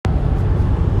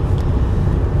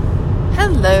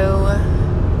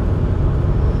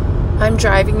I'm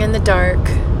driving in the dark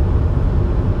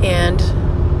and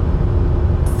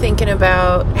thinking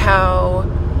about how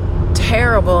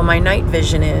terrible my night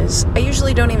vision is. I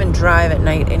usually don't even drive at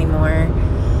night anymore.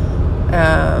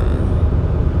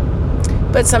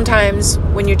 But sometimes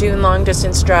when you're doing long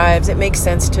distance drives, it makes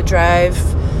sense to drive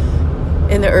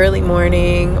in the early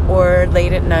morning or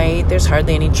late at night. There's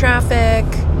hardly any traffic.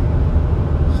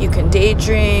 You can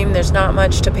daydream. There's not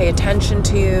much to pay attention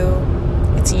to.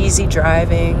 It's easy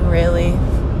driving, really.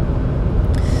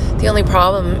 The only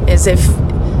problem is if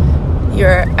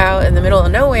you're out in the middle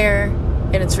of nowhere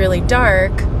and it's really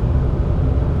dark,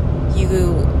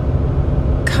 you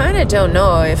kind of don't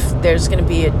know if there's going to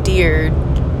be a deer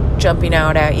jumping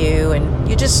out at you, and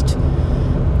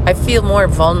I feel more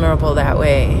vulnerable that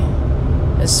way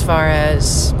as far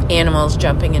as animals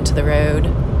jumping into the road.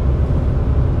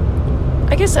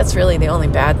 I guess that's really the only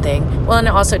bad thing. Well, and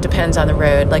it also depends on the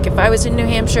road. Like if I was in New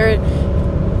Hampshire,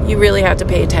 you really have to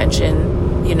pay attention,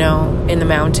 in the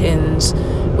mountains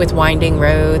with winding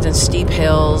roads and steep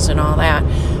hills and all that.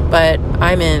 But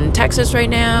I'm in Texas right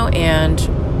now, and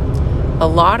a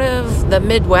lot of the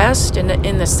Midwest and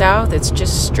in the South, it's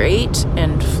just straight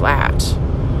and flat.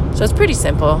 So it's pretty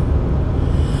simple.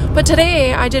 But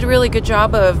today, I did a really good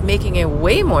job of making it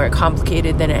way more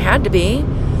complicated than it had to be.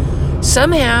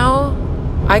 Somehow,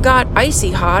 I got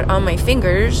icy hot on my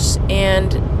fingers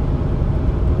and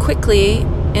quickly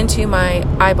into my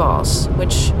eyeballs,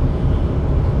 which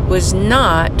was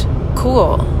not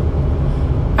cool.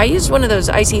 I used one of those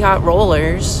icy hot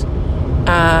rollers,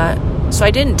 so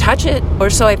I didn't touch it, or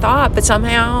so I thought, but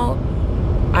somehow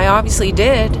I obviously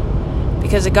did,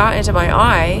 because it got into my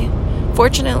eye.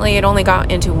 Fortunately, it only got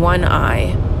into one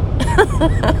eye.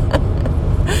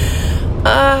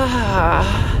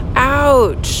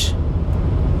 Ouch.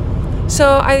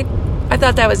 So I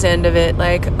thought that was the end of it.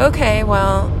 Like, okay,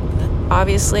 well,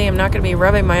 obviously I'm not going to be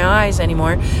rubbing my eyes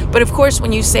anymore. But of course,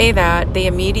 when you say that, they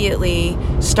immediately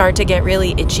start to get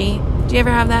really itchy. Do you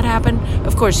ever have that happen?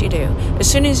 Of course you do. As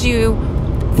soon as you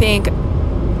think,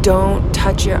 don't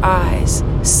touch your eyes,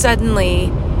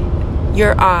 suddenly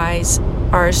your eyes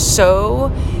are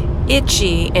so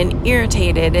itchy and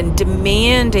irritated and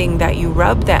demanding that you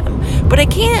rub them. But I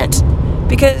can't,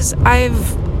 because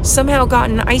I've somehow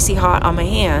gotten icy hot on my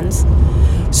hands.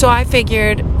 So I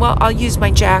figured, well, I'll use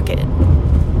my jacket.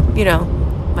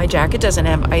 My jacket doesn't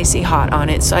have icy hot on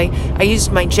it, so I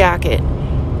used my jacket.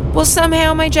 Well,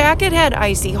 somehow my jacket had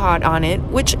icy hot on it,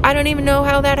 which I don't even know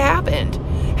how that happened.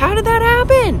 How did that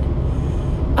happen?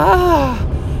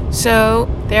 So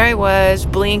there I was,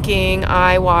 blinking,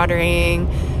 eye-watering,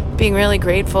 being really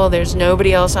grateful there's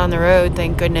nobody else on the road,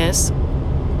 thank goodness.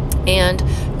 And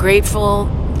grateful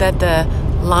that the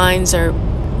lines are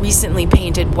recently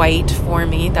painted white for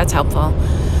me. That's helpful.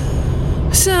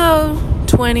 So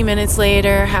 20 minutes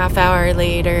later, half hour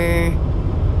later,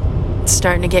 it's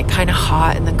starting to get kind of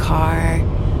hot in the car.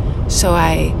 So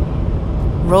I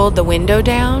rolled the window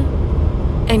down,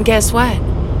 and guess what?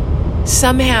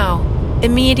 Somehow,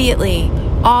 immediately,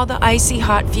 all the icy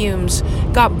hot fumes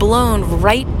got blown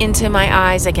right into my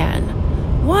eyes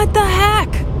again. What the heck?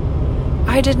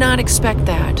 I did not expect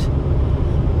that.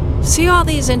 See all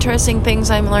these interesting things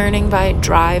I'm learning by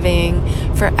driving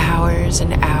for hours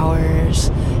and hours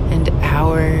and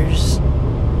hours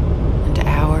and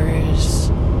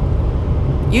hours.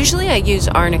 Usually I use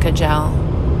arnica gel,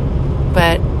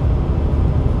 but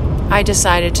I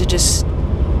decided to just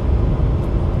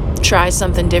try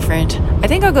something different. I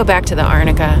think I'll go back to the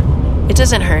arnica. It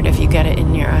doesn't hurt if you get it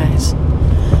in your eyes.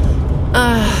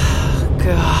 Oh,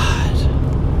 God.